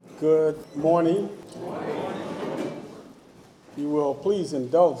Good morning. If you will please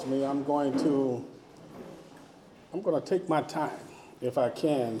indulge me, I'm going to take my time if I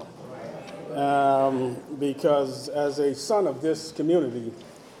can, because as a son of this community,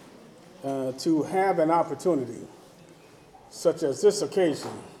 to have an opportunity such as this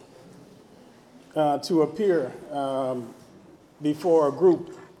occasion to appear before a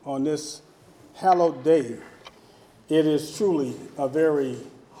group on this hallowed day, it is truly a very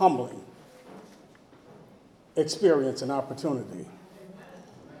humbling experience and opportunity.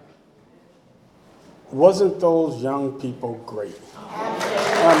 Wasn't those young people great?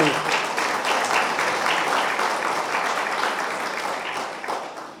 I mean,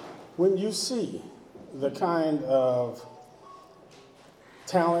 when you see the kind of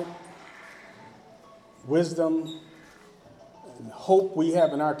talent, wisdom, and hope we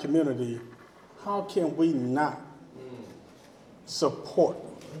have in our community, how can we not support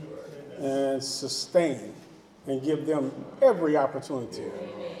and sustain and give them every opportunity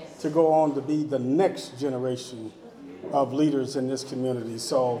to go on to be the next generation of leaders in this community?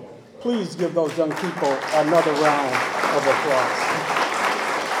 So please give those young people another round of applause.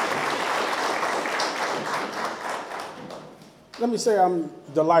 Let me say I'm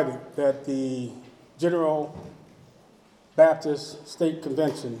delighted that the General Baptist State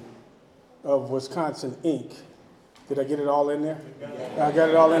Convention of Wisconsin, Inc. Did I get it all in there? I got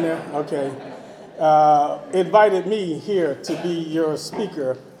it all in there? Okay. Invited me here to be your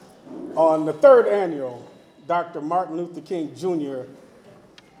speaker on the third annual Dr. Martin Luther King Jr.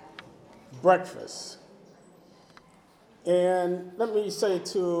 breakfast. And let me say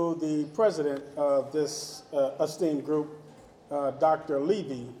to the president of this esteemed group, Dr.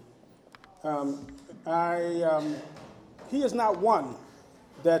 Levy, he is not one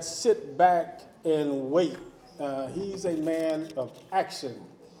that sit back and wait. He's a man of action.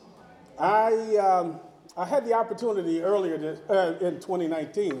 I had the opportunity earlier in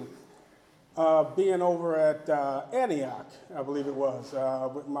 2019 being over at Antioch, I believe it was,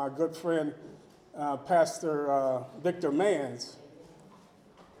 with my good friend, Pastor Victor Mans.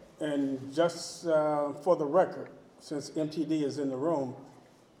 And just for the record, since MTD is in the room,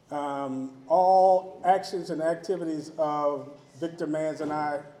 all actions and activities of Victor Mans and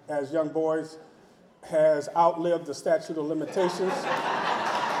I as young boys has outlived the statute of limitations.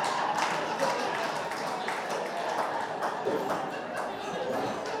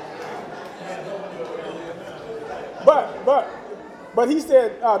 But he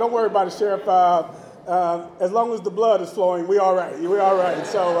said, don't worry about it, Sheriff. As long as the blood is flowing, we all right. We all right.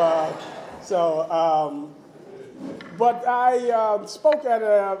 But I spoke at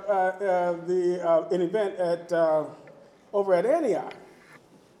an event over at Antioch.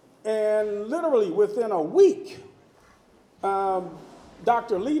 And literally within a week,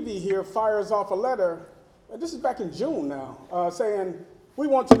 Dr. Levy here fires off a letter, and this is back in June now, saying, we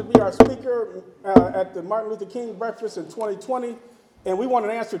want you to be our speaker at the Martin Luther King breakfast in 2020, and we want an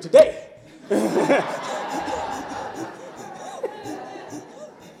answer today. And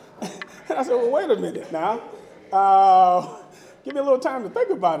I said, well, wait a minute now. Give me a little time to think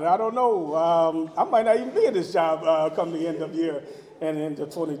about it. I don't know. I might not even be in this job come the end of the year and into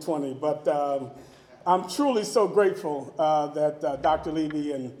 2020. But I'm truly so grateful that Dr.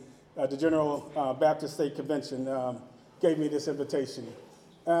 Levy and the General Baptist State Convention gave me this invitation.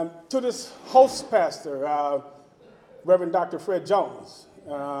 To this host pastor, Reverend Dr. Fred Jones,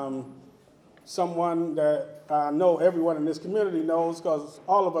 someone that I know everyone in this community knows because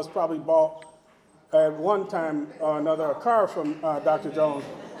all of us probably bought at one time or another a car from Dr. Jones.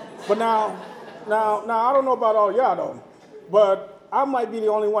 But now I don't know about all y'all though, but I might be the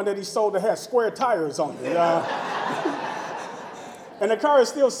only one that he sold that has square tires on it. And the car is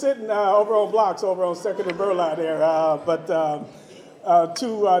still sitting over on blocks over on 2nd and Burleigh there.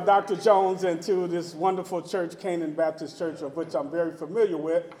 To Dr. Jones and to this wonderful church, Canaan Baptist Church, of which I'm very familiar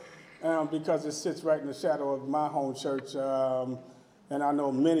with because it sits right in the shadow of my home church. And I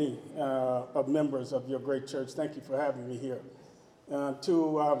know many of members of your great church. Thank you for having me here.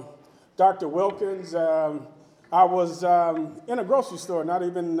 To Dr. Wilkins, I was in a grocery store not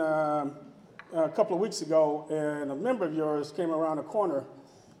even a couple of weeks ago, and a member of yours came around the corner,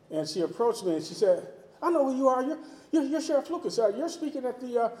 and she approached me and she said, I know who you are. You're Sheriff Lucas. You're speaking at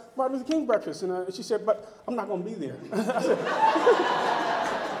the Martin Luther King breakfast. And she said, but I'm not going to be there.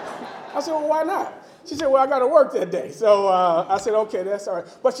 I said, well, why not? She said, well, I got to work that day. So I said, okay, that's all right.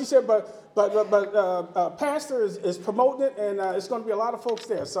 But she said, but Pastor is promoting it, and it's going to be a lot of folks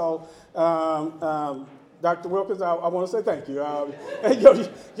there. So Dr. Wilkins, I want to say thank you.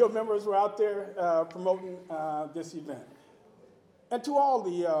 Your members were out there promoting this event. And to all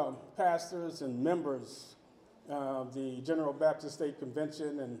the pastors and members of the General Baptist State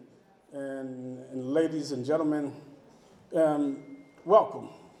Convention and ladies and gentlemen, welcome.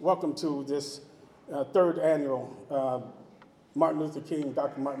 Welcome to this third annual Dr. Martin Luther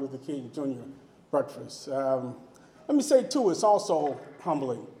King Jr. breakfast. Let me say, too, it's also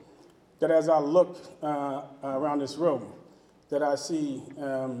humbling that as I look around this room, that I see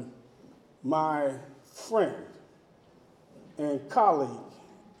my friend and colleague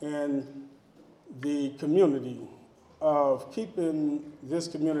in the community of keeping this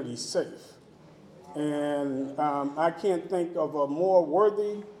community safe. And I can't think of a more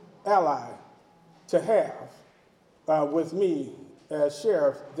worthy ally to have with me as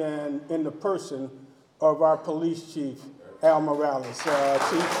sheriff than in the person of our police chief, Al Morales.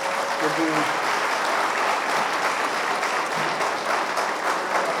 Chief, would you...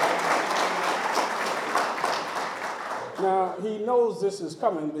 Now, he knows this is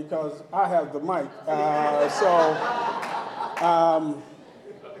coming because I have the mic.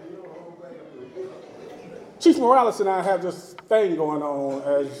 Chief Morales and I have this thing going on,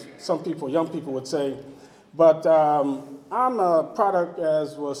 as some people, young people would say. But I'm a product,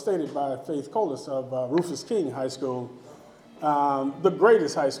 as was stated by Faith Colas, of Rufus King High School, the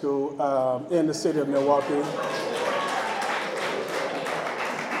greatest high school in the city of Milwaukee.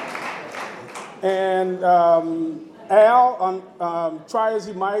 And Al, try as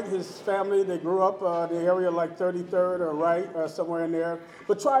he might, his family, they grew up in the area like 33rd or right, somewhere in there.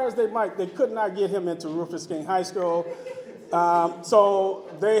 But try as they might, they could not get him into Rufus King High School. So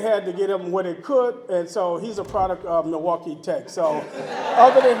they had to get him what they could, and so he's a product of Milwaukee Tech. So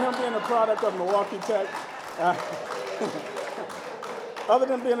other than him being a product of Milwaukee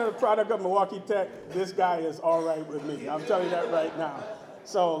Tech, this guy is all right with me. I'm telling you that right now.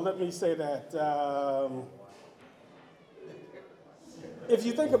 So let me say that. If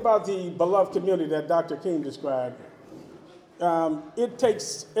you think about the beloved community that Dr. King described, it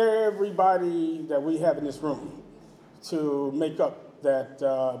takes everybody that we have in this room to make up that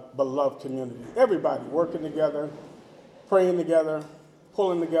beloved community. Everybody working together, praying together,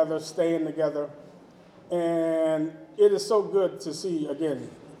 pulling together, staying together. And it is so good to see, again,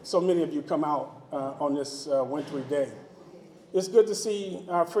 so many of you come out on this wintry day. It's good to see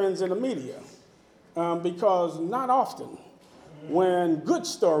our friends in the media because not often when good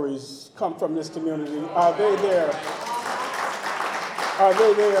stories come from this community, are they there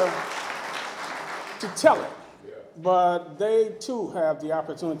to tell it? But they too have the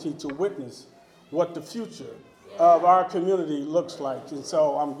opportunity to witness what the future of our community looks like. And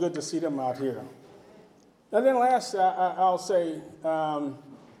so I'm good to see them out here. And then last, I'll say,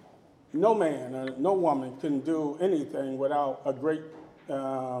 no man or no woman can do anything without a great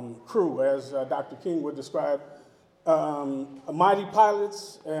crew, as Dr. King would describe, mighty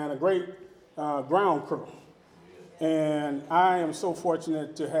pilots and a great ground crew. And I am so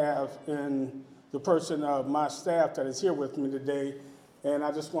fortunate to have in the person of my staff that is here with me today. And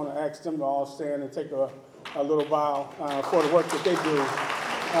I just want to ask them to all stand and take a little bow for the work that they do.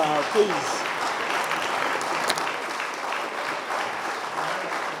 Please.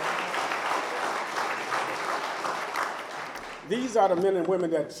 These are the men and women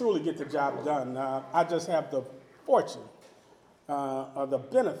that truly get the job done. I just have the fortune or the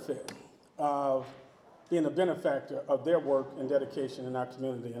benefit of being a benefactor of their work and dedication in our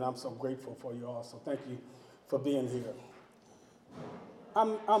community, and I'm so grateful for you all, so thank you for being here.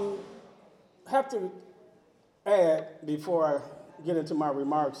 I have to add, before I get into my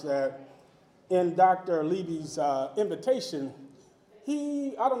remarks, that in Dr. Levy's invitation,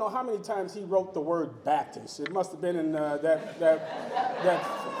 I don't know how many times he wrote the word Baptist. It must have been in that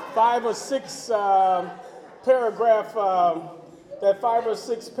 5 or 6 paragraph, that 5 or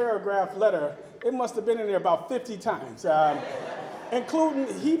 6 paragraph letter. It must have been in there about 50 times, including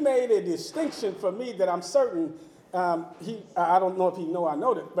he made a distinction for me that I'm certain, I don't know if he know I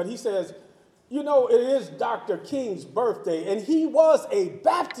know it, but he says, you know, it is Dr. King's birthday, and he was a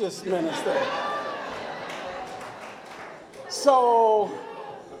Baptist minister. So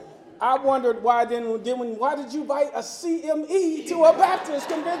I wondered why did you invite a CME to a Baptist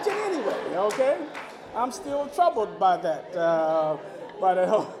convention anyway, okay? I'm still troubled by that.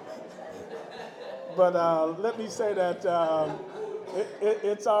 But let me say that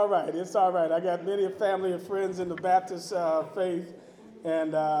it's all right. It's all right. I got many family and friends in the Baptist faith,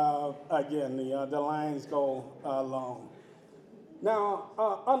 and again, the lines go long. Now,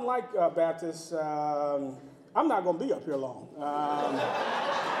 unlike Baptists, I'm not going to be up here long.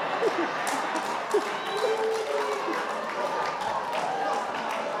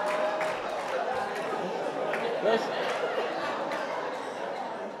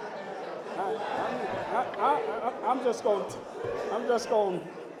 I'm just going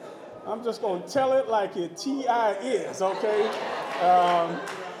to tell it like it T.I. is, okay?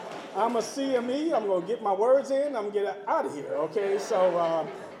 I'm a CME. I'm going to get my words in. I'm going to get out of here, okay? So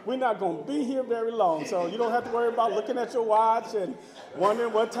we're not going to be here very long. So you don't have to worry about looking at your watch and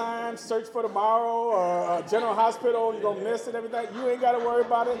wondering what time, search for tomorrow, or General Hospital, you're going to miss it, everything. You ain't got to worry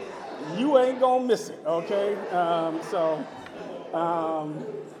about it. You ain't going to miss it, okay?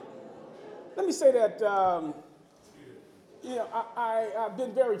 Let me say that, I've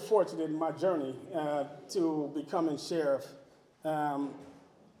been very fortunate in my journey to becoming sheriff.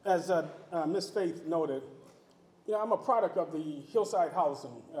 As Miss Faith noted, I'm a product of the Hillside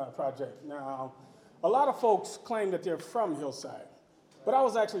Housing Project. Now, a lot of folks claim that they're from Hillside, but I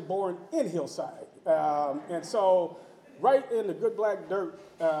was actually born in Hillside. And so right in the good black dirt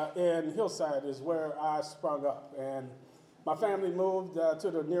in Hillside is where I sprung up. And my family moved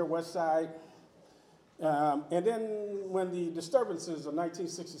to the near west side. And then when the disturbances of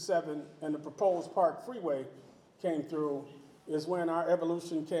 1967 and the proposed Park Freeway came through is when our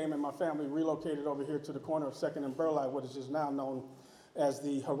evolution came and my family relocated over here to the corner of 2nd and Burleigh, what is now known as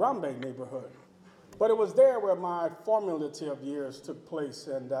the Harambe neighborhood. But it was there where my formative years took place.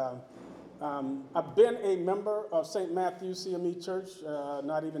 And I've been a member of St. Matthew CME Church,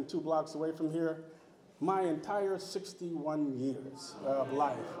 not even 2 blocks away from here, my entire 61 years of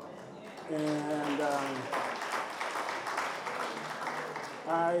life. And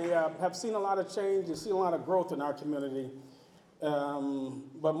I have seen a lot of change and seen a lot of growth in our community.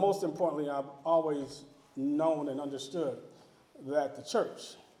 But most importantly, I've always known and understood that the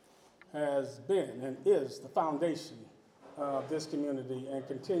church has been and is the foundation of this community and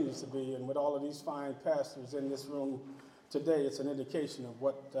continues to be. And with all of these fine pastors in this room today, it's an indication of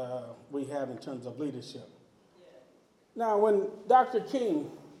what we have in terms of leadership. Now, when Dr. King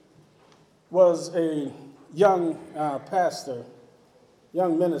was a young pastor,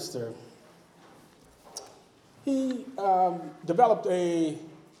 young minister, he developed a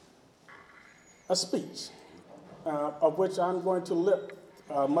speech of which I'm going to lift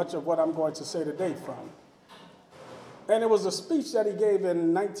much of what I'm going to say today from. And it was a speech that he gave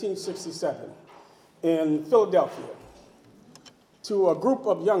in 1967 in Philadelphia to a group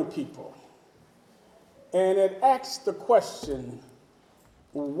of young people. And it asked the question,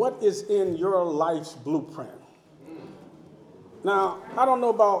 what is in your life's blueprint? Now, I don't know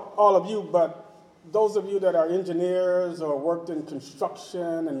about all of you, but those of you that are engineers or worked in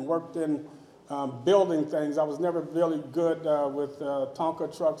construction and worked in building things, I was never really good with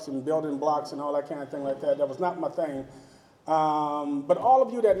Tonka trucks and building blocks and all that kind of thing like that. That was not my thing. But all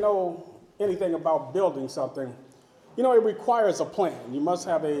of you that know anything about building something, it requires a plan. You must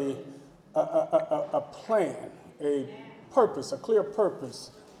have a plan, a purpose, a clear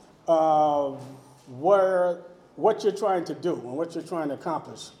purpose of what you're trying to do and what you're trying to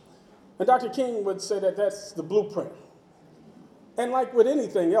accomplish. And Dr. King would say that that's the blueprint. And like with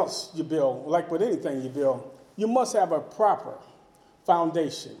anything else you build, you must have a proper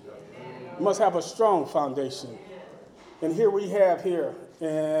foundation. You must have a strong foundation. And here we have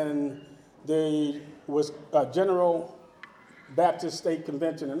in the General Baptist State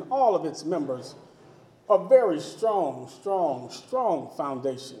Convention and all of its members, a very strong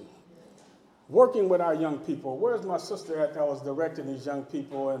foundation. Working with our young people. Where's my sister at that was directing these young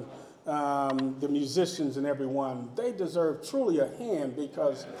people and the musicians and everyone? They deserve truly a hand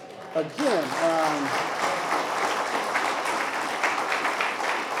because, again,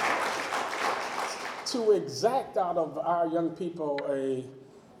 to exact out of our young people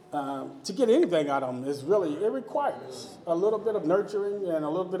to get anything out of them is really, it requires a little bit of nurturing and a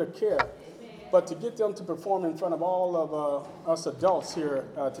little bit of care. But to get them to perform in front of all of us adults here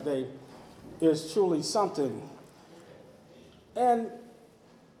today is truly something. And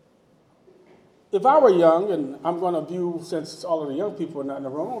if I were young, and I'm going to view, since all of the young people are not in the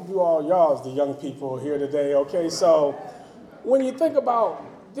room, I'm going to view all y'all as the young people here today, okay? So when you think about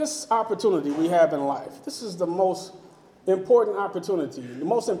this opportunity we have in life, this is the most important opportunity, the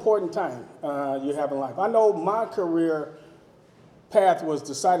most important time you have in life. I know my career path was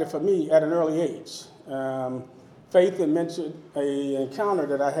decided for me at an early age. Faith had mentioned an encounter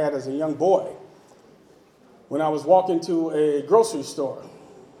that I had as a young boy when I was walking to a grocery store,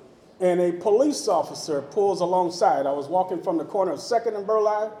 and a police officer pulls alongside. I was walking from the corner of 2nd and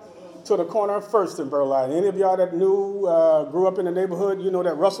Burleigh to the corner of 1st and Burleigh. Any of y'all that grew up in the neighborhood, you know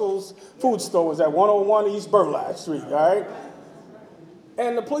that Russell's food store was at 101 East Burleigh Street, all right?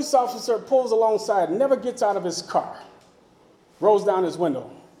 And the police officer pulls alongside, never gets out of his car, rolls down his window,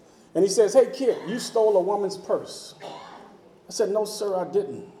 and he says, "Hey, kid, you stole a woman's purse." I said, "No, sir, I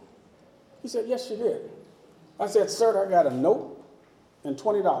didn't." He said, yes, you did. I said, sir, I got a note and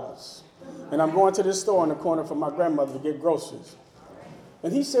 $20. And I'm going to this store in the corner for my grandmother to get groceries.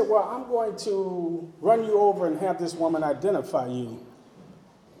 And he said, well, I'm going to run you over and have this woman identify you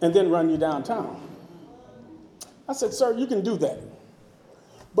and then run you downtown. I said, sir, you can do that.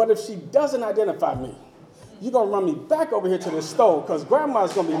 But if she doesn't identify me, you're going to run me back over here to the store because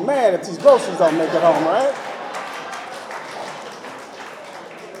grandma's going to be mad if these groceries don't make it home, right?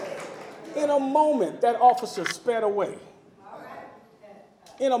 In a moment, that officer sped away.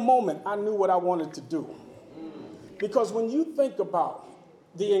 In a moment, I knew what I wanted to do. Because when you think about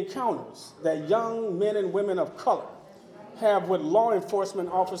the encounters that young men and women of color have with law enforcement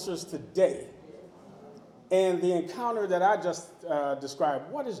officers today, and the encounter that I just described,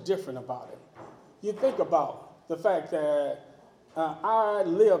 what is different about it? You think about the fact that I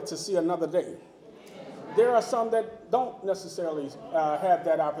live to see another day. There are some that don't necessarily have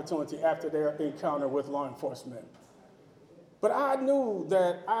that opportunity after their encounter with law enforcement. But I knew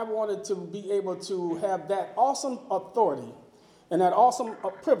that I wanted to be able to have that awesome authority and that awesome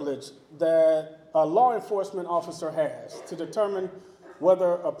privilege that a law enforcement officer has to determine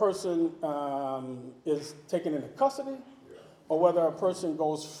whether a person is taken into custody or whether a person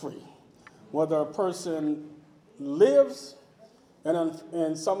goes free, whether a person lives, and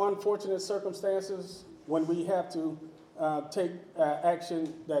in some unfortunate circumstances, when we have to take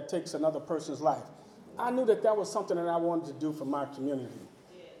action that takes another person's life. I knew that that was something that I wanted to do for my community.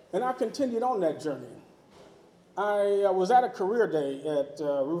 And I continued on that journey. I was at a career day at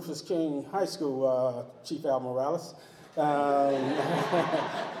Rufus King High School, Chief Al Morales.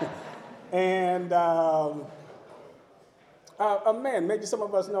 And a man, maybe some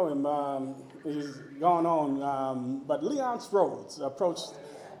of us know him, he's gone on, but Leon Rhodes approached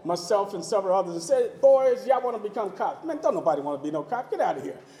myself and several others and said, boys, y'all want to become cops? Man, don't nobody want to be no cop. Get out of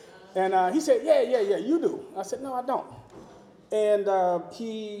here. And he said, yeah, you do. I said, no, I don't. And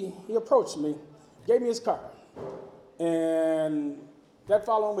he approached me, gave me his card. And that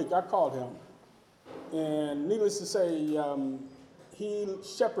following week, I called him. And needless to say, he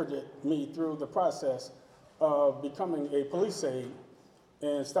shepherded me through the process of becoming a police aide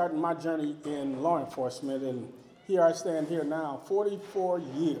and starting my journey in law enforcement. And here I stand here now, 44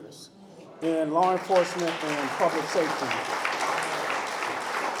 years in law enforcement and public safety.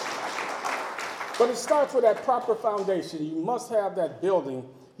 But it starts with that proper foundation. You must have that building.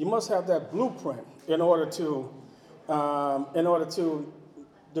 You must have that blueprint in order to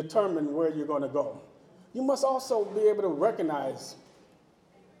determine where you're going to go. You must also be able to recognize,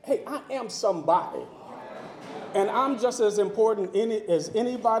 hey, I am somebody, and I'm just as important as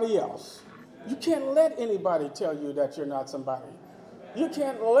anybody else. You can't let anybody tell you that you're not somebody. You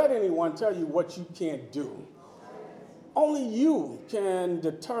can't let anyone tell you what you can't do. Only you can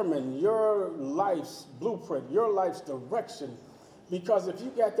determine your life's blueprint, your life's direction, because if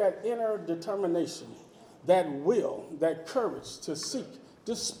you got that inner determination, that will, that courage to seek,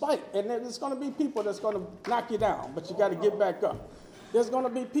 despite, and there's going to be people that's going to knock you down, but you got to get back up. There's going to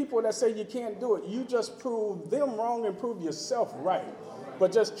be people that say you can't do it. You just prove them wrong and prove yourself right,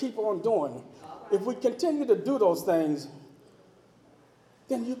 but just keep on doing it. If we continue to do those things,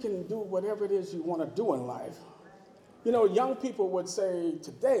 then you can do whatever it is you want to do in life. You know, young people would say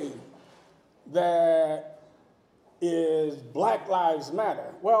today that is Black Lives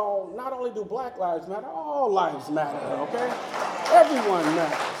Matter. Well, not only do Black Lives matter, all lives matter, okay? Everyone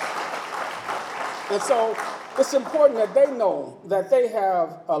matters. And so it's important that they know that they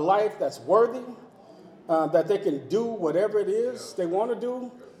have a life that's worthy, that they can do whatever it is they want to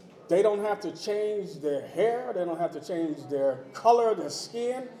do. They don't have to change their hair. They don't have to change their color, their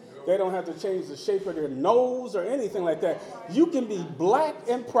skin. They don't have to change the shape of their nose or anything like that. You can be black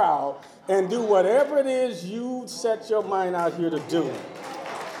and proud and do whatever it is you set your mind out here to do.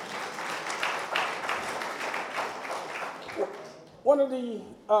 One of the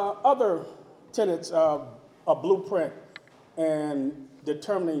other tenets of a blueprint and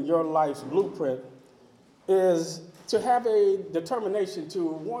determining your life's blueprint is to have a determination to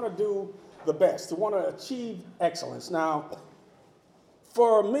want to do the best, to want to achieve excellence. Now,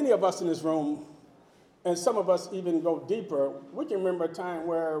 for many of us in this room, and some of us even go deeper, we can remember a time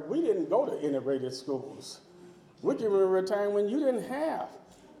where we didn't go to integrated schools. We can remember a time when you didn't have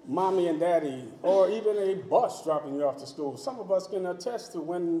mommy and daddy or even a bus dropping you off to school. Some of us can attest to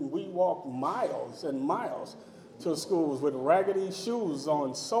when we walked miles and miles to schools with raggedy shoes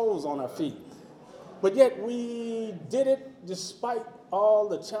on, soles on our feet. But yet we did it despite all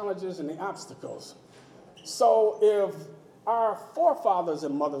the challenges and the obstacles. So if our forefathers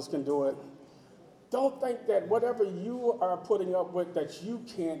and mothers can do it, don't think that whatever you are putting up with, that you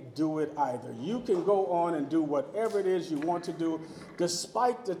can't do it either. You can go on and do whatever it is you want to do,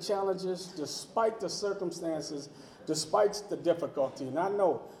 despite the challenges, despite the circumstances, despite the difficulty. And I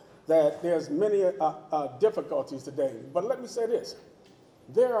know that there's many difficulties today. But let me say this.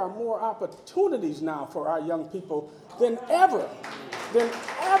 There are more opportunities now for our young people than ever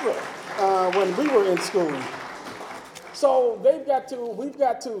when we were in school. So we've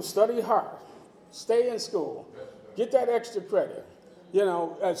got to study hard, stay in school, get that extra credit,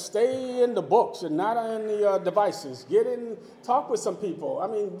 stay in the books and not in the devices, talk with some people. I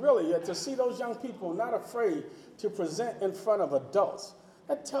mean, really, to see those young people not afraid to present in front of adults,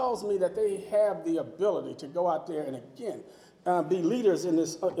 that tells me that they have the ability to go out there and again, be leaders in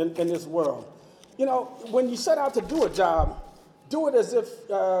this world. When you set out to do a job, do it as if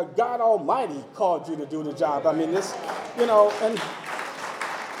God Almighty called you to do the job. I mean,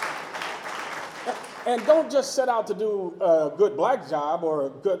 and don't just set out to do a good black job or a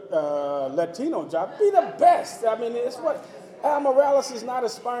good Latino job. Be the best. I mean, it's what Al Morales is not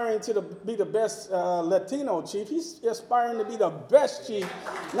aspiring to be the best Latino chief. He's aspiring to be the best chief,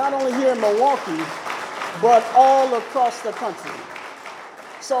 not only here in Milwaukee, but all across the country.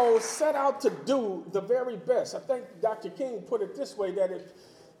 So set out to do the very best. I think Dr. King put it this way, that if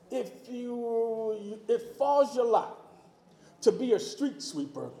it falls your lot to be a street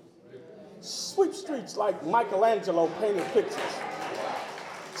sweeper, sweep streets like Michelangelo painted pictures.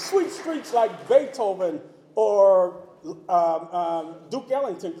 Sweep streets like Beethoven or Duke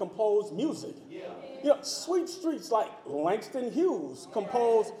Ellington composed music. Sweep streets like Langston Hughes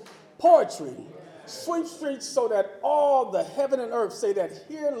composed poetry. Sweep streets so that all the heaven and earth say that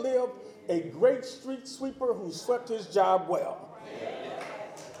here lived a great street sweeper who swept his job well.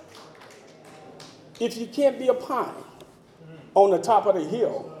 If you can't be a pine on the top of the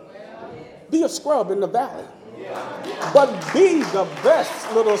hill, be a scrub in the valley. But be the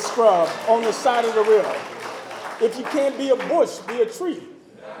best little scrub on the side of the river. If you can't be a bush, be a tree.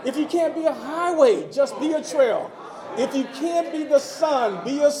 If you can't be a highway, just be a trail. If you can't be the sun,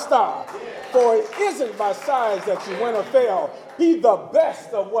 be a star. For it isn't by size that you win or fail. Be the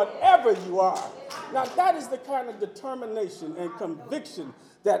best of whatever you are. Now, that is the kind of determination and conviction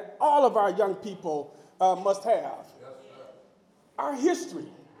that all of our young people must have. Our history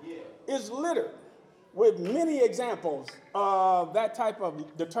is littered with many examples of that type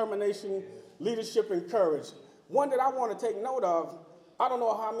of determination, leadership, and courage. One that I want to take note of, I don't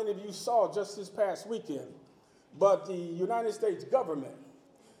know how many of you saw just this past weekend, but the United States government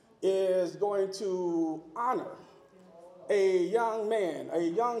is going to honor a young man, a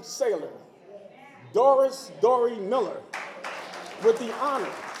young sailor, Dory Miller, with the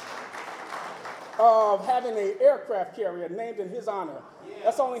honor of having an aircraft carrier named in his honor.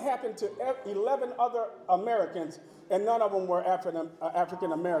 That's only happened to 11 other Americans, and none of them were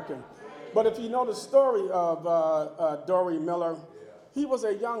African American. But if you know the story of Dory Miller, he was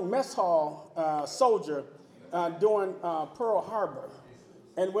a young mess hall soldier during Pearl Harbor.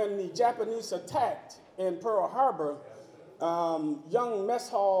 And when the Japanese attacked in Pearl Harbor, young mess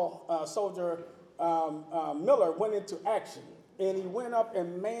hall soldier Miller went into action. And he went up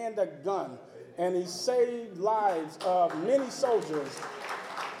and manned a gun. And he saved lives of many soldiers.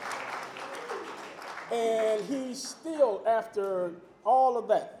 And he still, after all of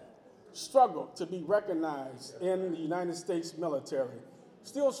that, struggled to be recognized in the United States military.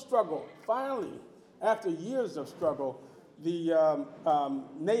 Still struggled. Finally, after years of struggle, the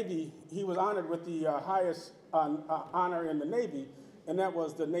Navy, he was honored with the highest honor in the Navy, and that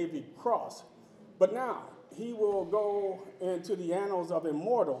was the Navy Cross. But now, he will go into the annals of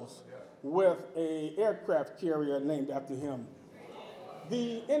immortals with an aircraft carrier named after him.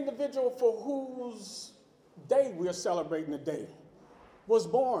 The individual for whose day we're celebrating today was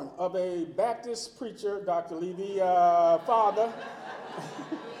born of a Baptist preacher, Dr. Levy, father,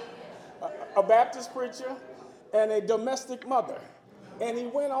 a Baptist preacher, and a domestic mother. And he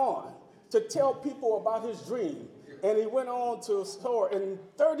went on to tell people about his dream. And he went on to soar. In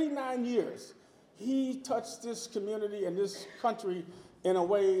 39 years, he touched this community and this country in a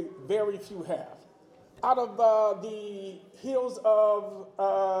way very few have. Out of the hills of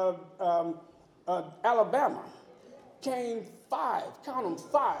Alabama came count them,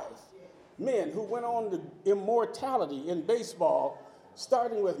 five men who went on to immortality in baseball,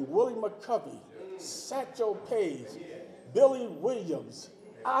 starting with Willie McCovey, Satchel Paige, Billy Williams,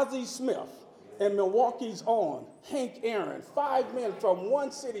 Ozzie Smith, and Milwaukee's own Hank Aaron. Five men from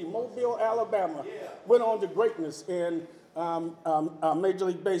one city, Mobile, Alabama, went on to greatness in Major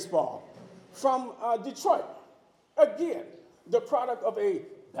League Baseball. From Detroit, again, the product of a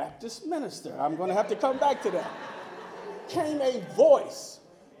Baptist minister, I'm going to have to come back to that, came a voice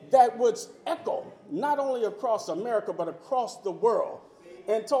that would echo not only across America, but across the world,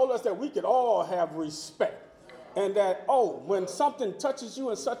 and told us that we could all have respect. And that, oh, when something touches you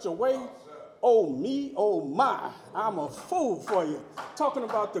in such a way, oh me, oh my, I'm a fool for you. Talking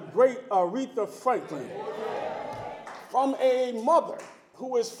about the great Aretha Franklin. From a mother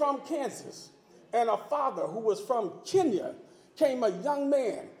who is from Kansas and a father who was from Kenya, came a young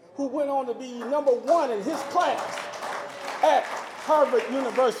man who went on to be #1 in his class at Harvard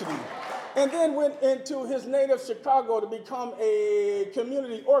University, and then went into his native Chicago to become a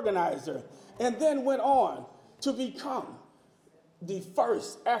community organizer, and then went on to become the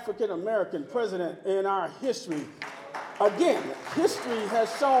first African-American president in our history. Again, history has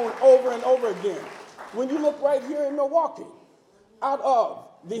shown over and over again. When you look right here in Milwaukee, out of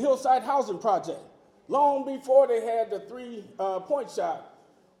the Hillside Housing Project, long before they had the three-point shot,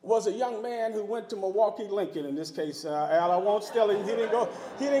 was a young man who went to Milwaukee Lincoln. In this case, Al, I won't steal him. He didn't go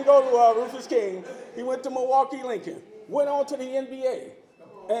to Rufus King. He went to Milwaukee Lincoln. Went on to the NBA,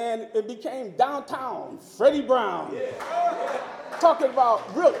 and it became downtown Freddie Brown. Talking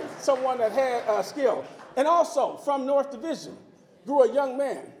about really someone that had skill. And also from North Division, grew a young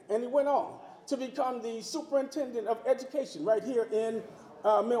man, and he went on to become the superintendent of education right here in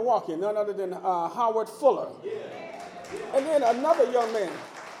Milwaukee, none other than Howard Fuller. And then another young man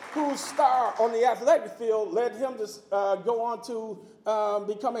whose star on the athletic field led him to go on to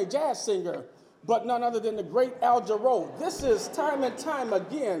become a jazz singer, but none other than the great Al Jarreau. This is time and time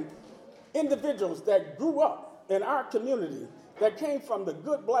again individuals that grew up in our community that came from the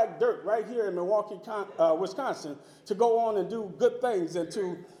good black dirt right here in Milwaukee, Wisconsin, to go on and do good things and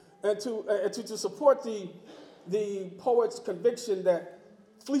to support the poet's conviction that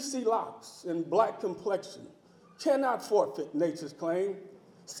fleecy locks and black complexion cannot forfeit nature's claim.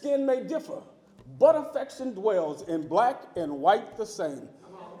 Skin may differ, but affection dwells in black and white the same.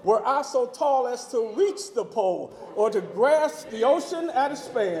 Were I so tall as to reach the pole or to grasp the ocean at a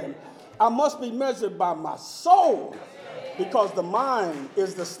span, I must be measured by my soul, because the mind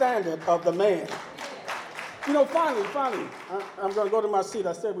is the standard of the man. You know, finally, I'm going to go to my seat.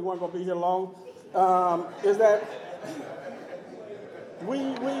 I said we weren't going to be here long. Is that we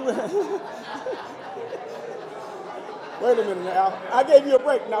wait a minute now. I gave you a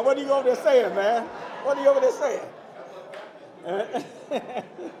break. Now, what are you over there saying, man? What are you over there saying?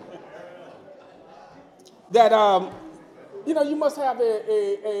 That, you must have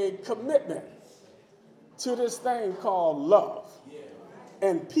a commitment to this thing called love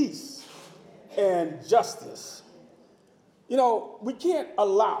and peace and justice. You know, we can't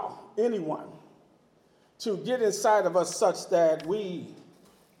allow anyone to get inside of us such that we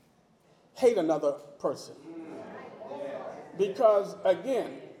hate another person. Because,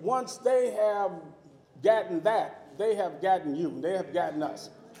 again, once they have gotten that, they have gotten you, they have gotten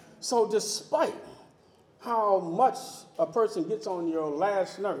us. So despite how much a person gets on your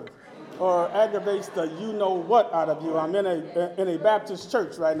last nerve or aggravates the you-know-what out of you, I'm in a Baptist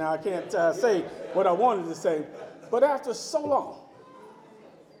church right now. I can't say what I wanted to say. But after so long,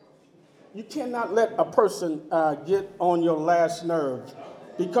 you cannot let a person get on your last nerve.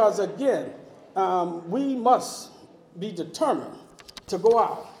 Because, again, we must be determined to go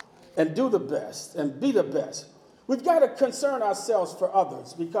out and do the best and be the best. We've got to concern ourselves for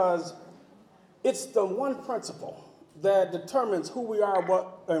others, because it's the one principle that determines who we are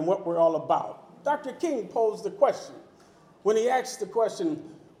what we're all about. Dr. King posed the question when he asked the question,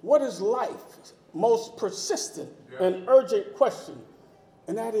 what is life's most persistent and urgent question?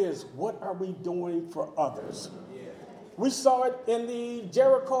 And that is, what are we doing for others? We saw it in the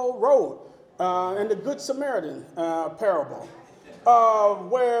Jericho Road, in the Good Samaritan parable,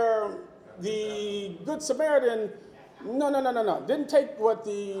 where the Good Samaritan didn't take what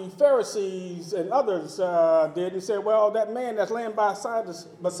the Pharisees and others did and said, well, that man that's laying beside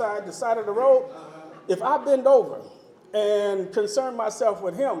the side of the road, if I bend over and concern myself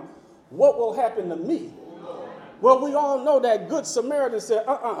with him, what will happen to me? Well, we all know that Good Samaritan said,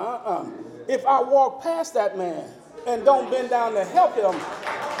 if I walk past that man and don't bend down to help him,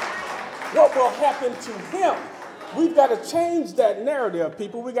 what will happen to him? We've got to change that narrative,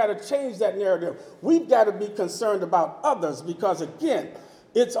 people. We've got to change that narrative. We've got to be concerned about others, because, again,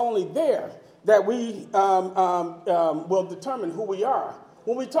 it's only there that we will determine who we are.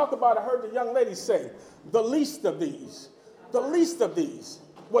 When we talk about, I heard the young lady say, the least of these,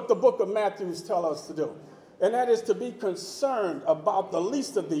 what the book of Matthew tells us to do. And that is to be concerned about the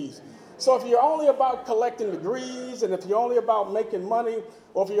least of these. So if you're only about collecting degrees, and if you're only about making money,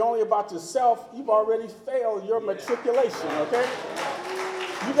 or if you're only about yourself, you've already failed your matriculation, okay?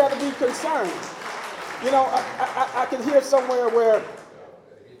 You got to be concerned. You know, I can hear somewhere where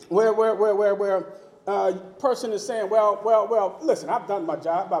person is saying, well, listen, I've done my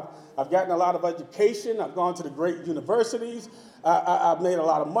job. I've gotten a lot of education. I've gone to the great universities. I've made a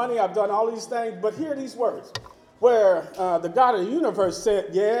lot of money. I've done all these things. But hear these words, where the God of the universe said,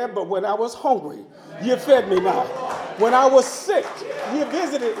 yeah, but when I was hungry, you fed me not. When I was sick, you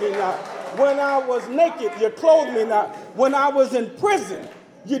visited me not. When I was naked, you clothed me not. When I was in prison,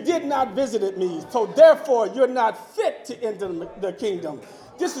 you did not visit me. So therefore, you're not fit to enter the kingdom.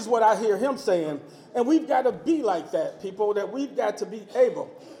 This is what I hear him saying. And we've got to be like that, people, that we've got to be able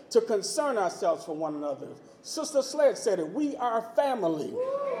to concern ourselves for one another. Sister Sledge said it. We are family.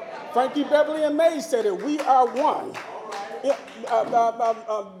 Frankie Beverly and May said it. We are one.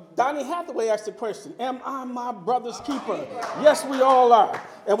 Donnie Hathaway asked the question, am I my brother's keeper? Yes, we all are.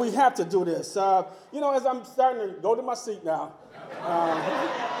 And we have to do this. You know, as I'm starting to go to my seat now,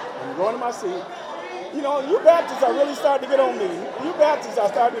 I'm going to my seat. You know, you Baptists are really starting to get on me. You Baptists are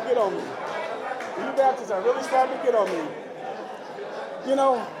starting to get on me. You Baptists are really starting to get on me. You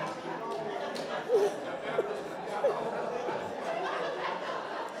know,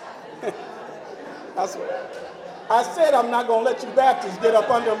 I said I'm not going to let you Baptists get up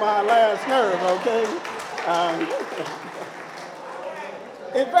under my last nerve, okay?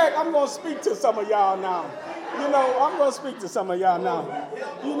 In fact, I'm going to speak to some of y'all now. You know, I'm going to speak to some of y'all now.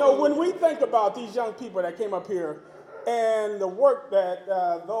 You know, when we think about these young people that came up here and the work that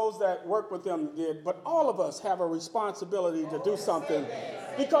those that work with them did, but all of us have a responsibility to do something.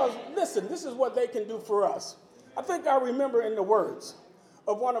 Because, listen, this is what they can do for us. I think I remember in the words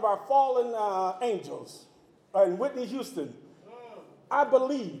of one of our fallen angels, in Whitney Houston, I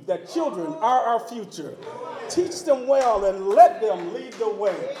believe that children are our future. Teach them well and let them lead the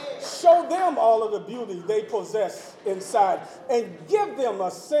way. Show them all of the beauty they possess inside and give them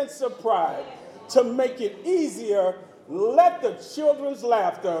a sense of pride. To make it easier, let the children's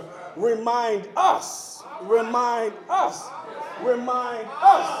laughter remind us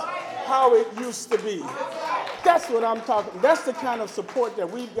how it used to be. That's what I'm talking. That's the kind of support that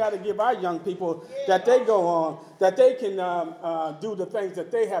we've got to give our young people, that they go on, that they can do the things that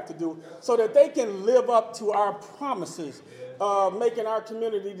they have to do so that they can live up to our promises of making our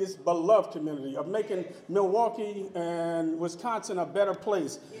community this beloved community, of making Milwaukee and Wisconsin a better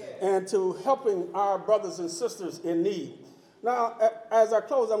place, and to helping our brothers and sisters in need. Now, as I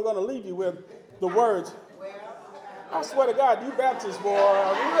close, I'm going to leave you with the words. I swear to God, you Baptists, boy,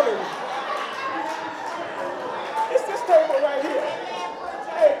 really. It's this table right here.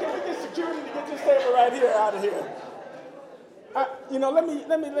 Hey, can we get security to get this table right here out of here? You know, let me.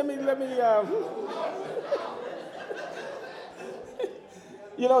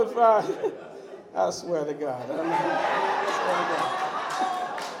 You know, if I swear to God.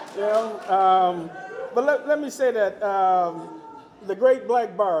 You know, but let me say that the great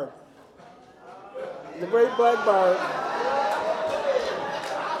black bird. The great black bird.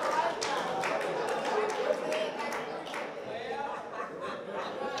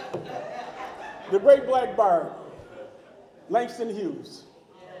 The great black bird, Langston Hughes,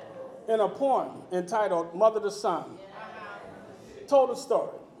 in a poem entitled Mother to Son, told a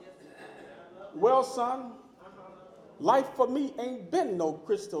story. Well, son, life for me ain't been no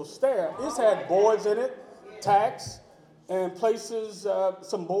crystal stair. It's had boards in it, tacks, and places,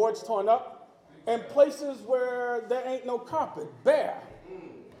 some boards torn up, and places where there ain't no carpet, bare.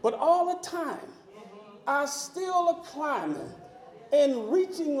 But all the time, I still a climbing and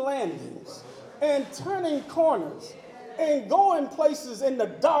reaching landings and turning corners and going places in the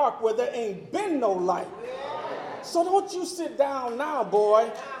dark where there ain't been no light. So don't you sit down now, boy,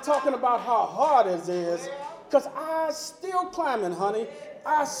 talking about how hard it is, because I still climbing, honey.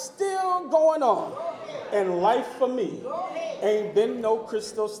 I still going on. And life for me ain't been no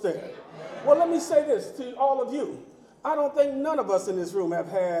crystal stair. Well, let me say this to all of you. I don't think none of us in this room have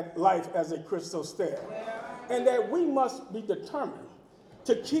had life as a crystal stair. And that we must be determined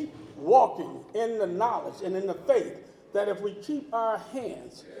to keep walking in the knowledge and in the faith that if we keep our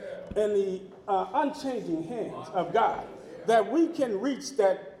hands in the unchanging hands of God, that we can reach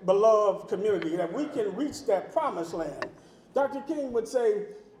that beloved community, that we can reach that promised land. Dr. King would say,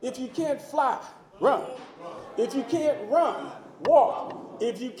 if you can't fly, run. If you can't run, walk.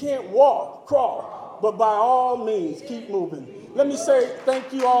 If you can't walk, crawl. But by all means, keep moving. Let me say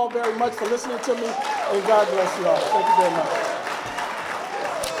thank you all very much for listening to me, and God bless you all. Thank you very much.